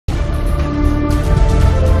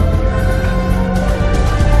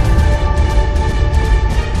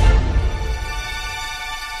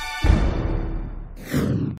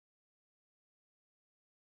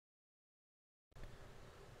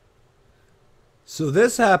So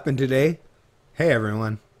this happened today. Hey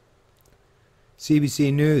everyone.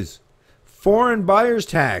 CBC News. Foreign buyers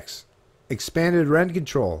tax. Expanded rent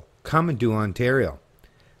control coming to Ontario.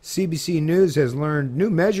 CBC News has learned new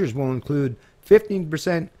measures will include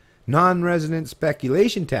 15% non-resident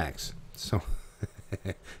speculation tax. So,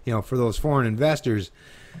 for those foreign investors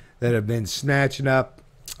that have been snatching up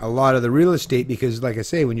a lot of the real estate, because like I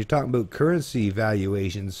say, when you're talking about currency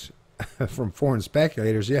valuations from foreign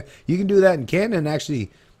speculators, yeah, you can do that in Canada and actually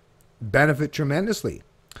benefit tremendously.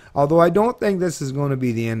 Although I don't think this is going to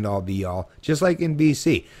be the end-all be-all, just like in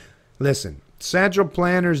BC. Listen, central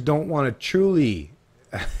planners don't want to truly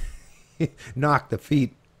knock the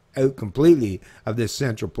feet out completely of this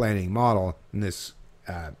central planning model and this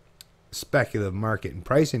speculative market and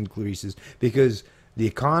price increases, because the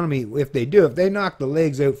economy, if they knock the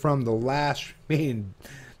legs out from the last remaining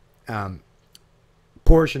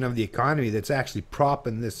portion of the economy that's actually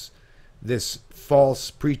propping this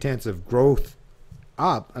false pretense of growth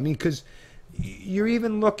up. I mean, because you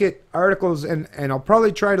even look at articles, and I'll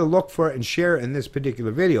probably try to look for it and share it in this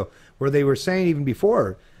particular video, where they were saying even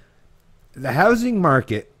before, the housing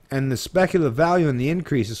market and the speculative value and the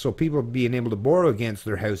increases, so people being able to borrow against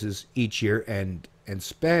their houses each year and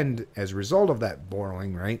spend as a result of that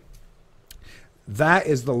borrowing, right? That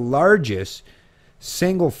is the largest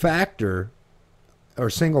single factor or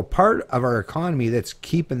single part of our economy that's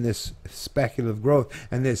keeping this speculative growth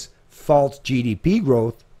and this false GDP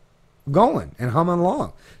growth going and humming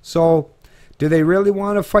along. So do they really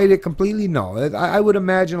want to fight it completely? No. I would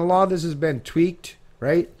imagine a lot of this has been tweaked,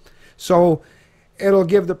 right? So it'll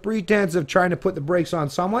give the pretense of trying to put the brakes on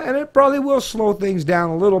somewhat, and it probably will slow things down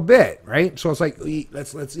a little bit, right? So it's like,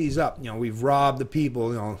 let's ease up. We've robbed the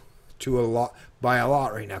people, by a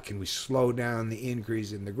lot right now. Can we slow down the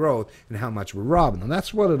increase in the growth and how much we're robbing them?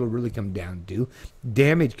 That's what it'll really come down to.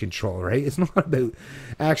 Damage control, right? It's not about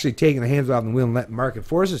actually taking the hands off the wheel and letting market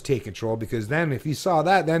forces take control, because then if you saw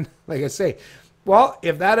that, then, like I say, well,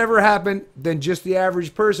 if that ever happened, then just the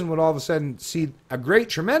average person would all of a sudden see a great,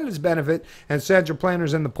 tremendous benefit, and central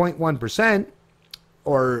planners in the 0.1%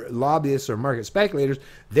 or lobbyists or market speculators,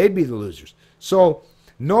 they'd be the losers. So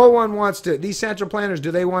no one wants to, these central planners,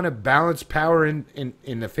 do they want to balance power in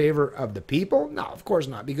the favor of the people? No, of course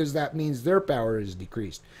not, because that means their power is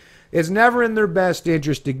decreased. It's never in their best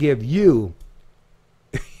interest to give you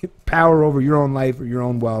power over your own life or your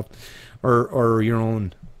own wealth or your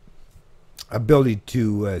own ability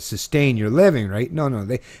to sustain your living, right? No,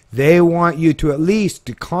 they want you to at least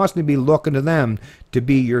to constantly be looking to them to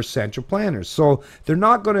be your central planners. So they're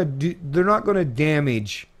not going to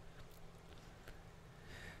damage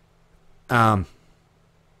the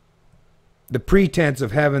pretense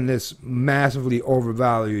of having this massively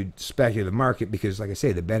overvalued speculative market, because, like I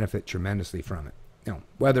say, they benefit tremendously from it.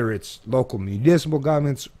 Whether it's local municipal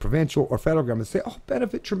governments, provincial or federal governments, they all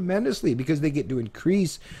benefit tremendously because they get to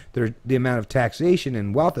increase the amount of taxation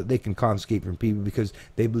and wealth that they can confiscate from people, because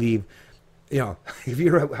they believe, if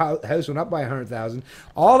your house went up by $100,000,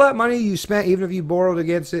 all that money you spent, even if you borrowed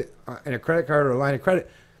against it in a credit card or a line of credit,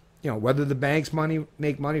 whether the banks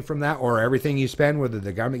make money from that or everything you spend, whether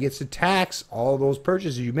the government gets to tax all those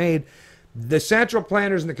purchases you made, the central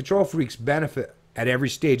planners and the control freaks benefit at every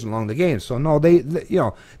stage along the game. So no,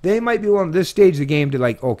 they might be willing at this stage of the game to,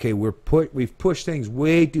 like, okay, we've pushed things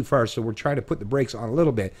way too far, so we're trying to put the brakes on a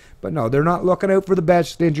little bit. But no, they're not looking out for the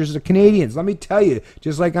best interests of Canadians. Let me tell you,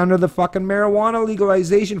 just like under the fucking marijuana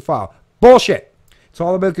legalization file. Bullshit. It's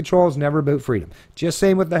all about control. It's never about freedom. Just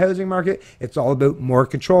same with the housing market. It's all about more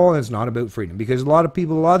control, and it's not about freedom. Because a lot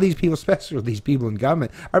of these people, especially these people in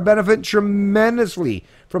government, are benefiting tremendously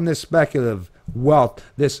from this speculative wealth,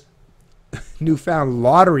 this newfound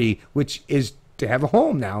lottery, which is to have a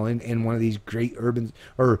home now in one of these great urban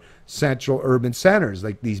or central urban centers,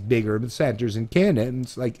 like these big urban centers in Canada. And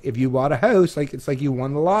it's like, if you bought a house, it's like you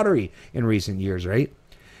won the lottery in recent years, right?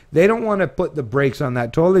 They don't want to put the brakes on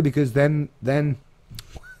that totally, because then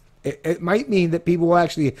it might mean that people will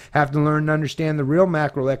actually have to learn and understand the real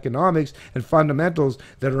macroeconomics and fundamentals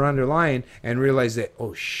that are underlying, and realize that,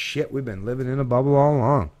 oh shit, we've been living in a bubble all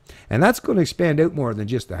along. And that's going to expand out more than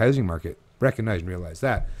just the housing market. Recognize and realize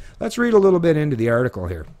that. Let's read a little bit into the article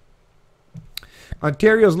here.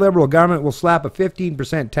 Ontario's Liberal government will slap a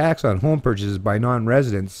 15% tax on home purchases by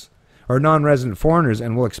non-residents or non-resident foreigners,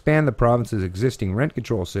 and will expand the province's existing rent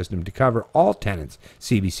control system to cover all tenants,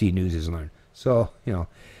 CBC News has learned. So,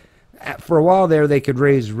 for a while there, they could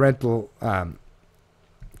raise rental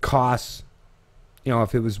costs,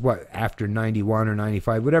 if it was, after 91 or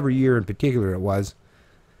 95, whatever year in particular it was.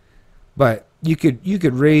 But you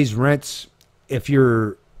could raise rents if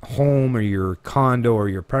your home or your condo or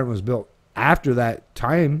your apartment was built after that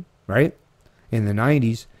time, right, in the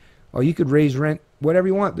 90s, well, you could raise rent whatever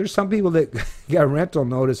you want. There's some people that got rental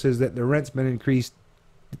notices that their rent's been increased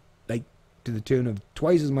like to the tune of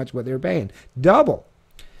twice as much what they were paying, double.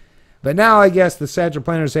 But now I guess the central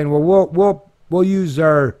planners are saying, well, we'll use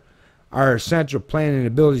our central planning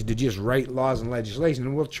abilities to just write laws and legislation,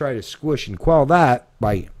 and we'll try to squish and quell that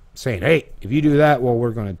by saying, hey, if you do that, well,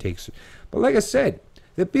 we're going to take. But like I said,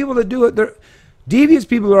 the people that do it, they're devious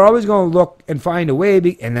people are always going to look and find a way,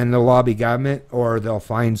 and then they'll lobby government, or they'll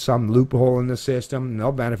find some loophole in the system, and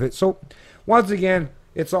they'll benefit. So once again,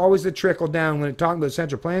 it's always the trickle down. When talking about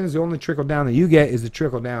central planners, the only trickle down that you get is the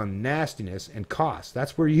trickle down nastiness and cost.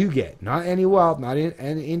 That's where you get, not any wealth, not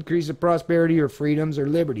an increase of prosperity or freedoms or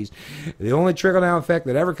liberties. The only trickle down effect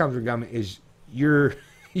that ever comes from government is you're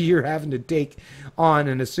having to take on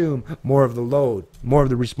and assume more of the load, more of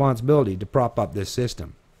the responsibility to prop up this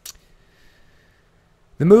system.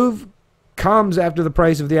 The move comes after the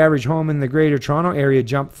price of the average home in the Greater Toronto Area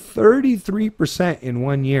jumped 33% in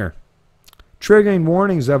 1 year, triggering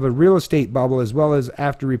warnings of a real estate bubble, as well as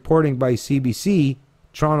after reporting by CBC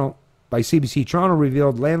Toronto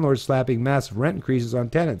revealed landlords slapping massive rent increases on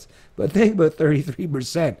tenants. But think about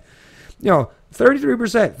 33%.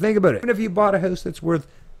 33%. Think about it. Even if you bought a house that's worth,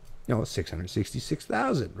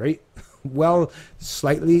 $666,000, right?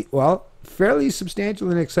 Fairly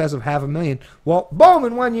substantial, in excess of $500,000. Well, boom!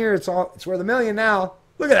 In 1 year, it's worth $1 million now.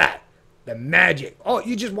 Look at that. The magic. Oh,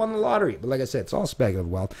 you just won the lottery. But like I said, it's all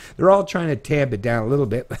speculative wealth. They're all trying to tamp it down a little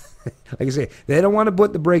bit. Like I say, they don't want to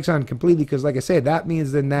put the brakes on completely, because like I say, that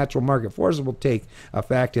means the natural market forces will take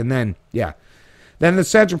effect. And then, then the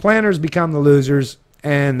central planners become the losers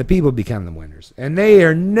and the people become the winners. And they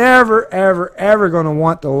are never, ever, ever going to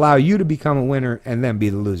want to allow you to become a winner and then be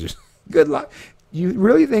the losers. Good luck. You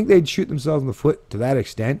really think they'd shoot themselves in the foot to that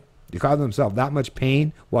extent? To cause themselves that much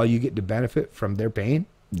pain while you get to benefit from their pain?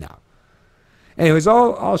 No. Anyways,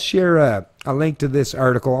 I'll share a link to this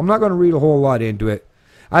article. I'm not going to read a whole lot into it.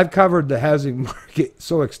 I've covered the housing market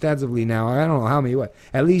so extensively now. I don't know how many,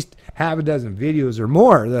 at least half a dozen videos or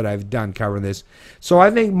more that I've done covering this. So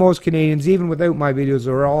I think most Canadians, even without my videos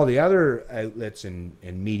or all the other outlets and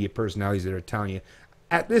media personalities that are telling you,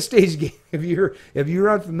 at this stage, if you're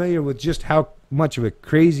unfamiliar with just how much of a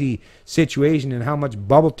crazy situation and how much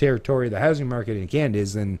bubble territory the housing market in Canada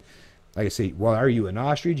is, then, like I say, well, are you an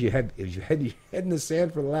ostrich? Have you had your head in the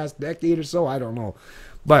sand for the last decade or so? I don't know.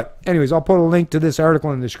 But anyways, I'll put a link to this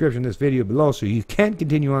article in the description of this video below, so you can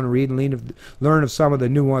continue on to read and learn of some of the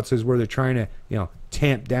nuances where they're trying to,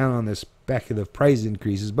 tamp down on the speculative price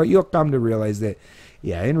increases. But you'll come to realize that,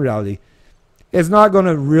 in reality, it's not going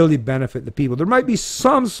to really benefit the people. There might be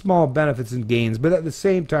some small benefits and gains, but at the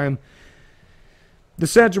same time, the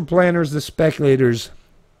central planners, the speculators,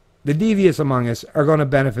 the devious among us are going to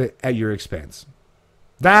benefit at your expense.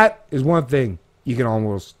 That is one thing you can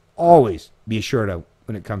almost always be assured of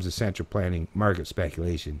when it comes to central planning, market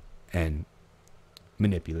speculation, and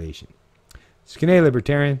manipulation. It's Canadian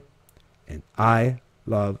Libertarian, and I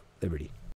love liberty.